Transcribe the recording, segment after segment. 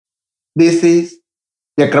This is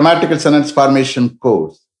a grammatical sentence formation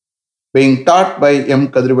course being taught by M.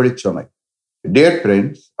 Kadrivadi Chomai. Dear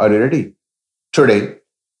friends, are you ready? Today,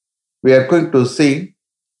 we are going to see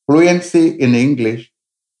Fluency in English,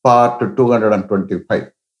 part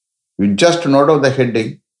 225. You just note of the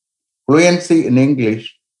heading, Fluency in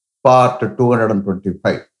English, part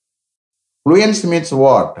 225. Fluency means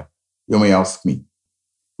what? You may ask me.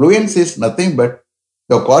 Fluency is nothing but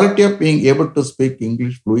the quality of being able to speak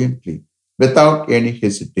English fluently without any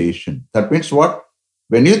hesitation. That means what?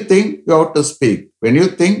 When you think you have to speak,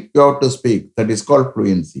 that is called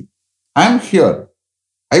fluency. I am here.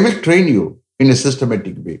 I will train you in a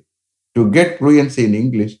systematic way to get fluency in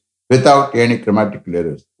English without any grammatical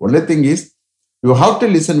errors. Only thing is, you have to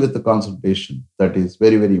listen with the concentration. That is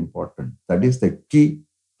very, very important. That is the key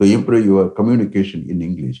to improve your communication in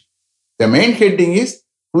English. The main heading is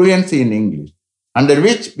Fluency in English, under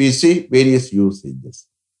which we see various usages.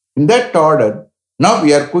 In that order, now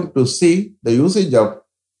we are going to see the usage of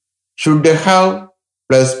should have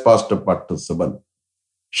plus past participle,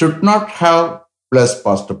 should not have plus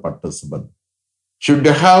past participle, should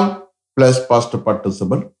have plus past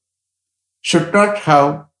participle, should not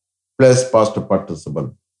have plus past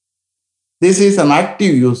participle. This is an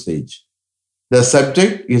active usage. The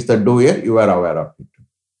subject is the doer, you are aware of it.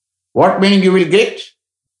 What meaning you will get?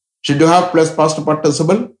 Should you have plus past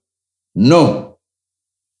participle? No.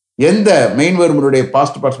 எந்த main வெர்புடைய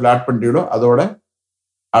past participle add பண்றீங்களோ அதோட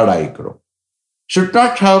add ஆயிக்கிறோம். Should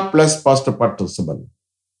not have plus past participle.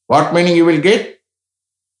 What meaning you will get?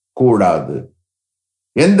 கூடாது.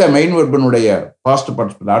 எந்த main வெர்பனுடைய past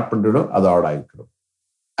participle add பண்றீங்களோ அதை add ஆயிக்கிறோம்.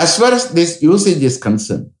 As far as this usage is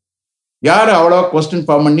concerned, யாரும் அவ்வளோ question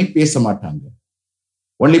form பண்ணி பேச மாட்டாங்க.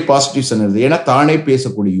 ஒன்லி பாசிட்டிவ் சென்டென்ஸ், ஏன்னா தானே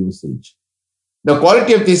பேசக்கூடிய usage. The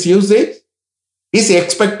quality of this usage is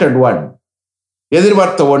expected one.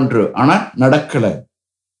 எதிர்பார்த்த ஒன்று, ஆனா நடக்கல,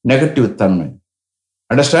 நெகட்டிவ் தன்மை.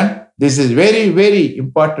 Understand? This is very very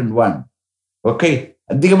important one. Okay,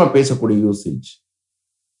 அதிகமா பேசக்கூடிய usage.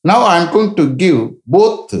 Now I am going to give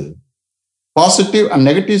both positive and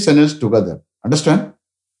negative sentence together. Understand?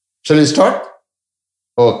 Shall we start?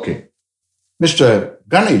 Okay. Mister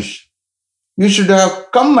Ganesh, you should have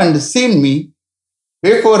come and seen me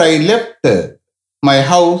before I left my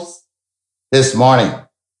house this morning.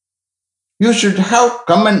 You should have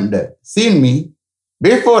come and seen me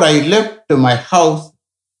before I left my house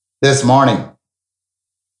this morning.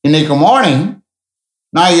 இன்னைக்கு morning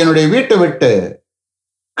நான் என்னுடைய வீட்டை விட்டு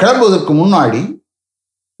கிளம்புவதற்கு முன்னாடி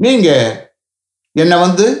நீங்க என்னை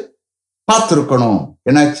வந்து பார்த்துருக்கணும்.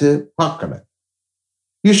 என்னாச்சு? பார்க்கல.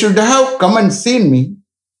 You should have come and seen me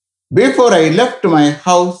before I left my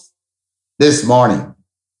house this morning.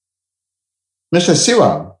 Mr.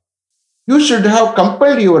 Shiva, you should have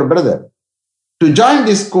compelled your brother to join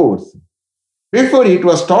this course before it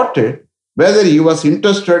was started, whether he was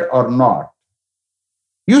interested or not.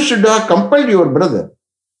 You should have compelled your brother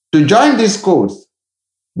to join this course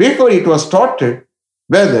before it was started,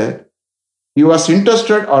 whether he was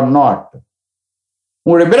interested or not.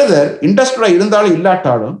 உங்களுடைய brother இன்ட்ரெஸ்டடா இருந்தாலும்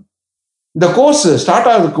இல்லாட்டாலும் இந்த course start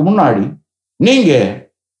ஆகிறதுக்கு முன்னாடி நீங்க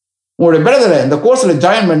உங்களுடைய பிரதரை இந்த கோர்ஸ்ல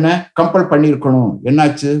join பண்ண கம்பல் பண்ணியிருக்கணும்.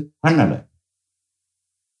 என்னாச்சு? பண்ணல.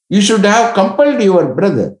 You should have compelled your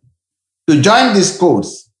brother to join this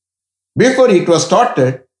course before it was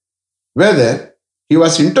started, whether he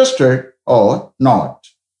was interested or not.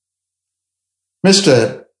 Mr.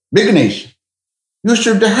 Vignesh, you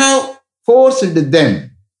should have forced them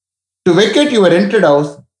to vacate your rented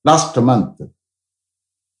house last month.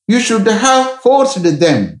 You should have forced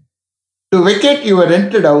them to vacate your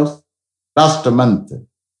rented house last month.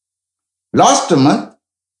 Last month,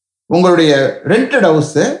 உங்களுடைய rented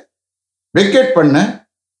ஹவுஸை vacate பண்ண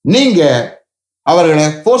நீங்க அவர்களை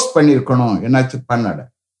force பண்ணியிருக்கணும். என்னாச்சு? பண்ணல.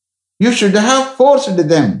 You should have forced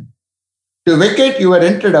them to vacate your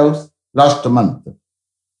rented house last month.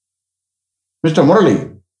 Mr. Murali,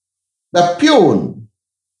 the peon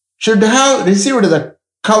should have received the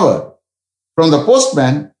cover from the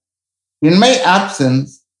postman in my absence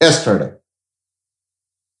yesterday.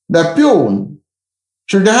 The peon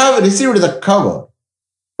should have received the cover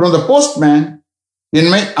from the postman in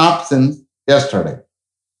my absence yesterday.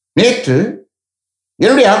 நேற்று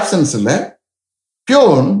என்னுடைய ஆப்சன்ஸ்ல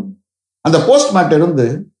peon அந்த postman இருந்து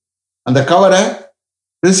அந்த கவரை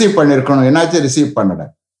receive பண்ணிருக்கணும். என்னாச்சு? Receive பண்ணல,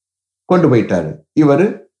 கொண்டு போயிட்டாரு. இவர்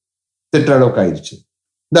திட்ட அளவுக்கு ஆயிடுச்சு.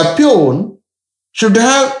 The peon should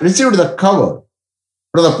have received the cover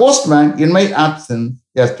from the postman in my absence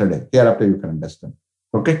yesterday. Hereafter you can understand.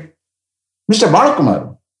 Okay? Mr. Balakumar,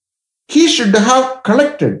 he should have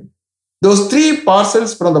collected those 3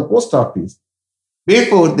 parcels from the post office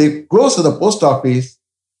before they closed the post office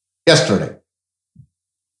yesterday.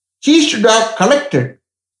 He should have collected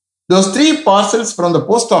those 3 parcels from the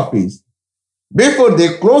post office before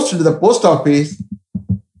they closed the post office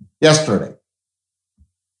yesterday.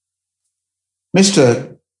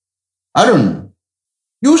 Mr. Arun,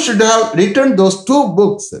 you should have returned those 2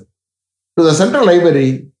 books to the central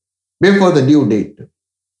library before the due date.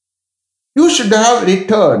 You should have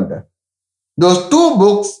returned those 2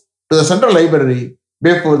 books to the central library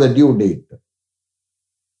before the due date.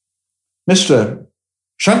 Mr.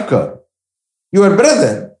 Shankar, your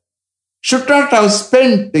brother should not have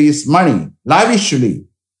spent his money lavishly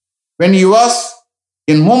when he was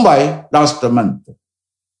in Mumbai last month.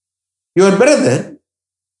 Your brother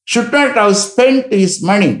should not have spent his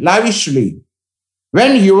money lavishly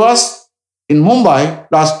when he was in Mumbai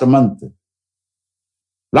last month.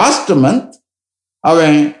 Last month,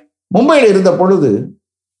 அவன் மும்பையில் இருந்த பொழுது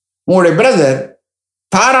உங்களுடைய brother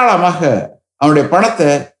தாராளமாக அவனுடைய பணத்தை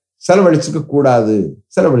செலவழிச்சுக்க கூடாது,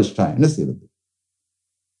 செலவழிச்சிட்டான். என்ன செய்யறது?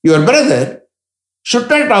 Your brother should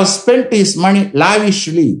not have spent his money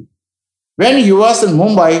lavishly when he was in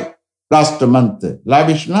Mumbai last month.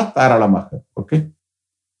 Lavishna தாராளமாக. Okay.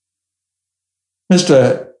 Mr.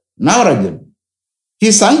 Navarajan,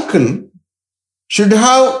 his uncle should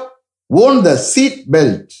have worn the seat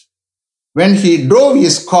belt when he drove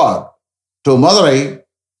his car to Madurai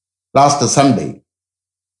last Sunday.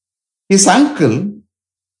 His uncle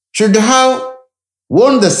should have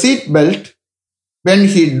worn the seat belt when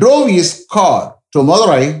he drove his car to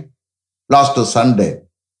Madurai last Sunday.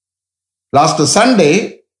 Last Sunday,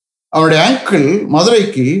 அவனுடைய uncle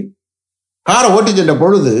மதுரைக்கு காரை ஓட்டி சென்ற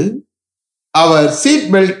பொழுது அவர் seat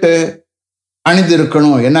belt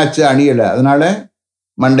அணிந்திருக்கணும். என்னாச்சு? அணியலை. அதனால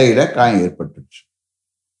மண்டையில காயம் ஏற்பட்டுச்சு.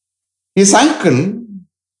 His uncle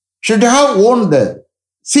should have worn the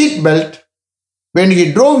seat belt when he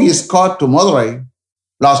drove his car to Madurai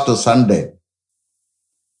last Sunday.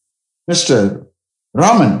 Mr.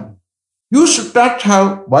 Raman, you should not have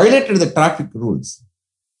violated the traffic rules.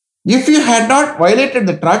 If you had not violated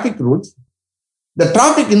the traffic rules, the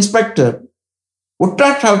traffic inspector would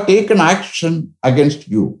not have taken action against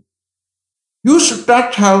you. You should not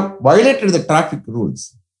have violated the traffic rules.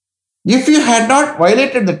 If you had not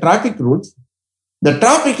violated the traffic rules, the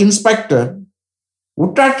traffic inspector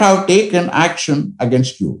would not have taken action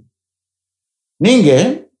against you. நீங்க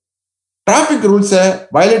traffic ரூல்ஸை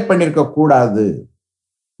violate பண்ணிருக்க கூடாது.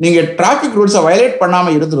 நீங்க traffic ரூல்ஸை violate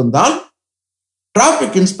பண்ணாம இருந்திருந்தால்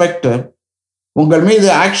traffic inspector உங்கள் மீது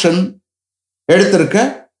ஆக்ஷன் எடுத்திருக்க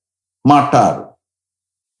மாட்டார்.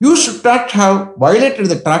 You should not have violated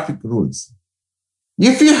the traffic rules.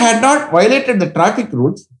 If you had not violated the traffic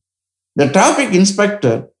rules, the traffic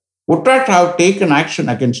inspector would not have taken action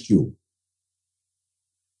against you.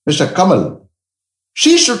 Mr. Kamal,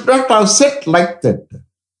 she should not have said like that.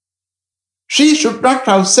 She should not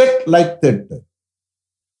have said like that.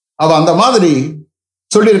 அவ அந்த மாதிரி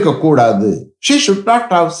சொல்லியிருக்க கூடாது. She should not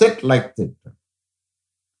have said like that.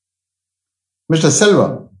 Mr.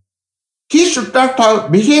 Selvam, he should not have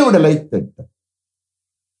behaved like that.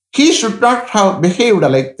 He should not have behaved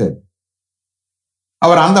like that.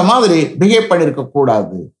 அவர் அந்த மாதிரி behave பண்ணிருக்க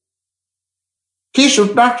கூடாது. He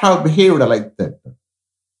should not have behaved like that.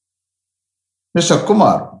 Mr.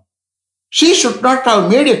 Kumar, she should not have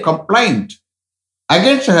made a complaint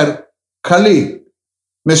against her colleague,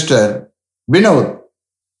 Mr. Vinod,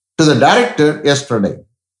 to the director yesterday.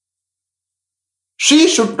 She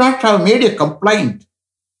should not have made a complaint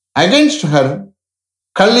against her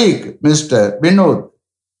colleague, Mr. Vinod,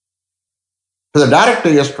 to the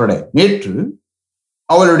director yesterday. நேற்று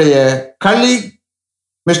அவளுடைய colleague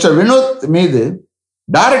mister Vinod மீது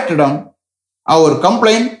டைரக்டரிடம் அவர்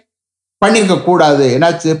complaint பண்ணிருக்க கூடாது.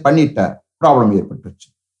 என்னாச்சு? பண்ணிட்டார். Problem ஏற்பட்டுச்சு.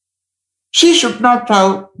 She should not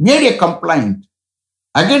have made a complaint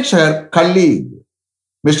against her colleague,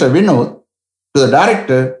 Mr. Vinod, to the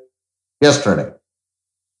director yesterday.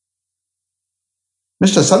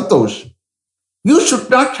 Mr. Santosh, you should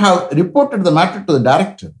not have reported the matter to the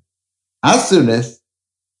director as soon as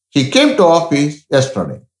he came to office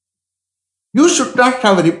yesterday. You should not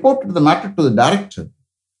have reported the matter to the director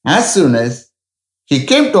as soon as he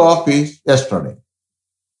came to office yesterday.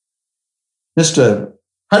 Mr.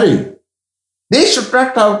 Hari, they should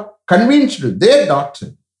not have convinced their daughter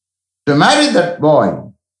to marry that boy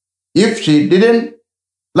if she didn't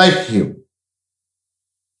like him.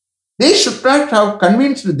 They should not have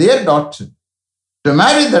convinced their daughter to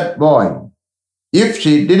marry that boy if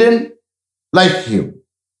she didn't like him.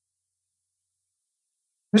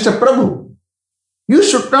 Mr. Prabhu, you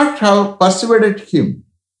should not have persuaded him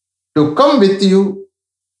to come with you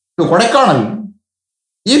to Kodaikanal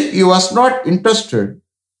if he was not interested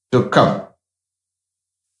to come.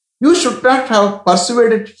 You should not have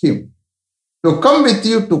persuaded him to come with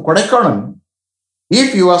you to Kodaikanal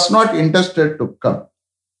if he was not interested to come.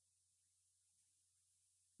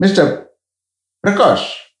 Mr. Prakash,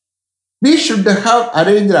 we should have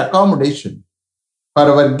arranged accommodation for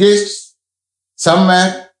our guests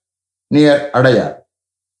somewhere near Adayar.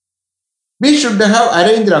 We should have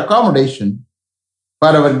arranged accommodation for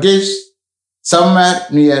our guests somewhere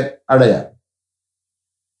near Adayar.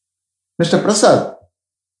 Mr. Prasad,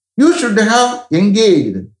 you should have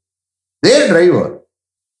engaged their driver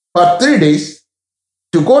for 3 days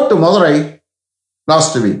to go to Madurai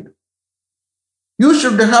last week. You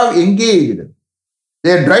should have engaged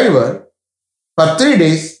their driver for 3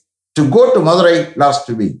 days to go to Madurai last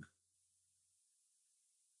week.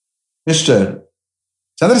 Mr.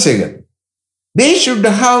 Chandrasekhar, they should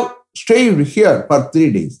have stayed here for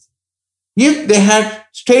 3 days. If they had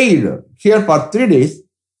stayed here for 3 days,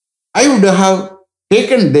 I would have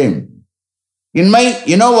taken them in my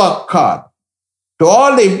Innova car to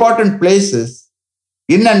all the important places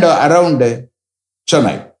in and around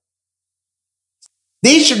Chennai.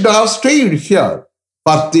 They should have stayed here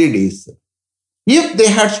for 3 days. If they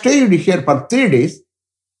had stayed here for 3 days,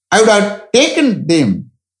 I would have taken them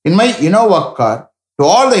in my Innova car to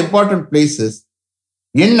all the important places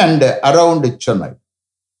in and around Chennai.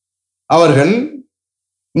 அவர்கள்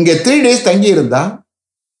இங்கே 3 days தங்கி இருந்தா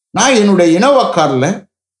நான் என்னுடைய Innova கார்ல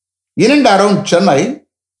in and around Chennai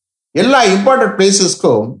எல்லா important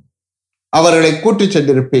பிளேசஸ்க்கும் அவர்களை கூட்டிச்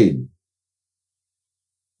சென்றிருப்பேன்.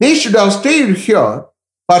 They should have stayed here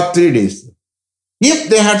for 3 days. If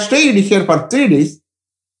they had stayed here for 3 days,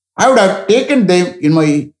 I would have taken them in my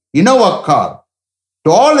Innova car to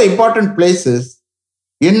all the important places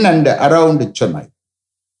in and around Chennai.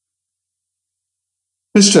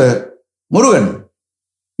 Mr. Murugan,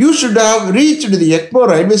 you should have reached the Ekmo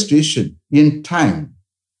railway station in time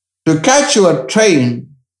to catch your train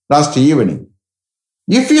last evening.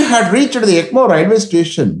 If you had reached the Ekmo railway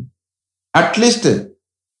station at least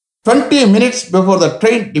 20 minutes before the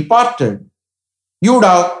train departed, you would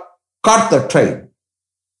have caught the train.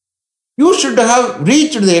 You should have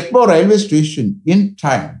reached the Ekmo railway station in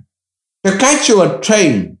time to catch your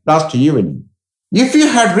train last evening. If you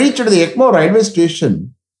had reached the Ekmo railway station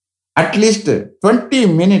at least 20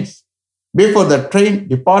 minutes before the train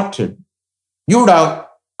departed, you would have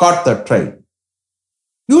caught the train.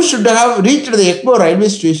 You should have reached the Ekmo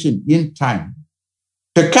railway station in time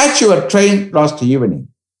to catch your train last evening.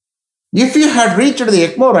 If you had reached the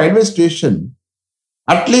Ekmo railway station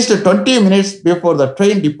at least 20 minutes before the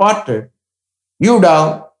train departed, you would have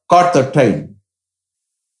caught the train.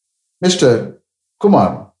 Mr. Kumar,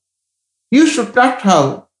 you should not have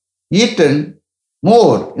eaten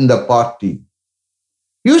more in the party.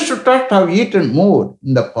 You should not have eaten more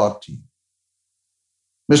in the party.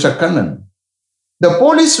 Mr. Kannan, the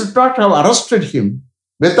police should not have arrested him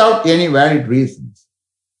without any valid reasons.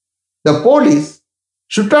 The police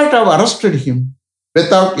should not have arrested him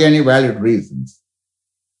without any valid reasons.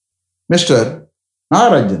 Mr.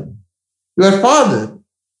 Narajan, your father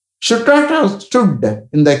should not have stood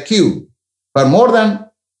in the queue for more than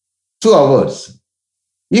 2 hours.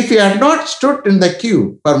 If he had not stood in the queue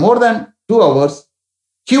for more than 2 hours,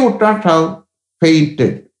 he would not have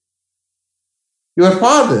fainted. Your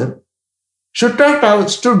father should not have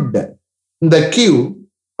stood in the queue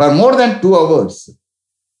for more than 2 hours.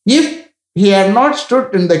 If he had not stood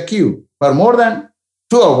in the queue for more than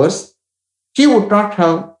 2 hours, he would not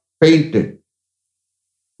have fainted.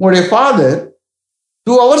 உங்களுடைய father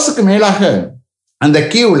 2 ஹவர்ஸுக்கு மேலாக அந்த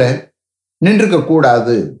கியூவில் நின்றுக்க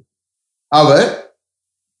கூடாது. அவர்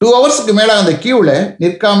 2 ஹவர்ஸுக்கு மேலாக அந்த கியூவில்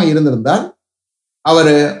நிற்காம இருந்திருந்தால்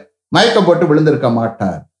அவர் மயக்கம் போட்டு விழுந்திருக்க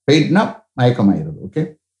மாட்டார். ஃபெயிட்னா மயக்கமாயிருது. Okay,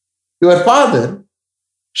 your father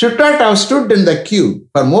should not have stood in the queue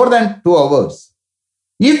for more than 2 hours.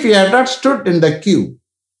 If he had not stood in the queue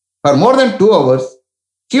for more than 2 hours,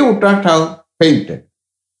 he would not have fainted.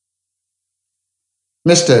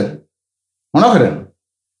 Mr. Manoharan,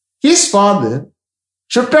 his father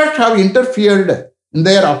should not have interfered in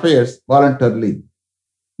their affairs voluntarily.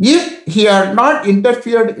 If he had not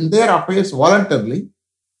interfered in their affairs voluntarily,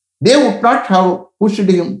 they would not have pushed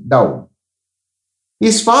him down.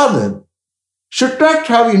 His father should not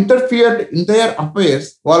have interfered in their affairs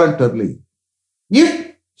voluntarily. If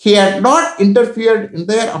he had not interfered in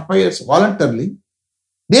their affairs voluntarily,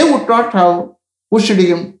 they would not have pushed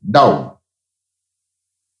him down.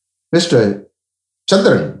 Mr.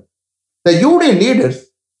 Chandran, the union leaders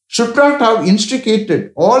should not have instigated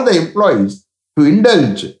all the employees to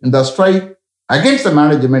indulge in the strike against the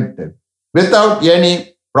management without any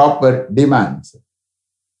proper demands.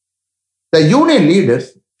 The union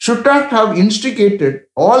leaders should not have instigated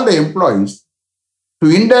all the employees to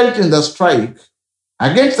indulge in the strike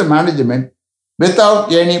against the management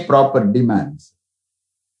without any proper demands.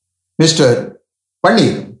 Mr.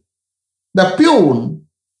 Panir, the peon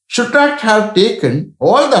should not have taken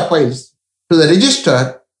all the files to the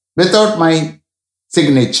register without my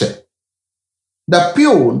signature. The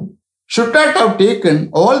peon should not have taken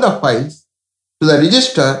all the files to the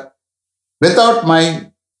register without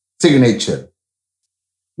my signature.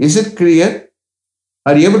 Is it clear?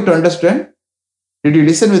 Are you able to understand? Did you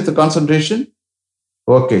listen with the concentration?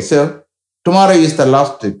 Okay, so tomorrow is the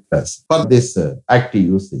last class for this active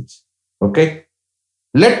usage. Okay,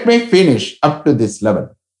 let me finish up to this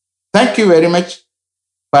level. Thank you very much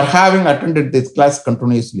for having attended this class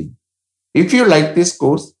continuously. If you like this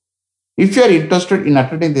course, if you are interested in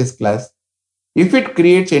attending this class, if it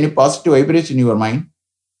creates any positive vibration in your mind,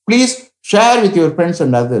 please share with your friends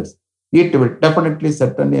and others. It will definitely,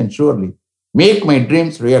 certainly, and surely make my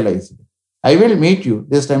dreams realized. I will meet you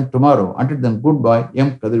this time tomorrow. Until then, goodbye.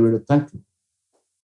 M. Kadirvedu. Thank you.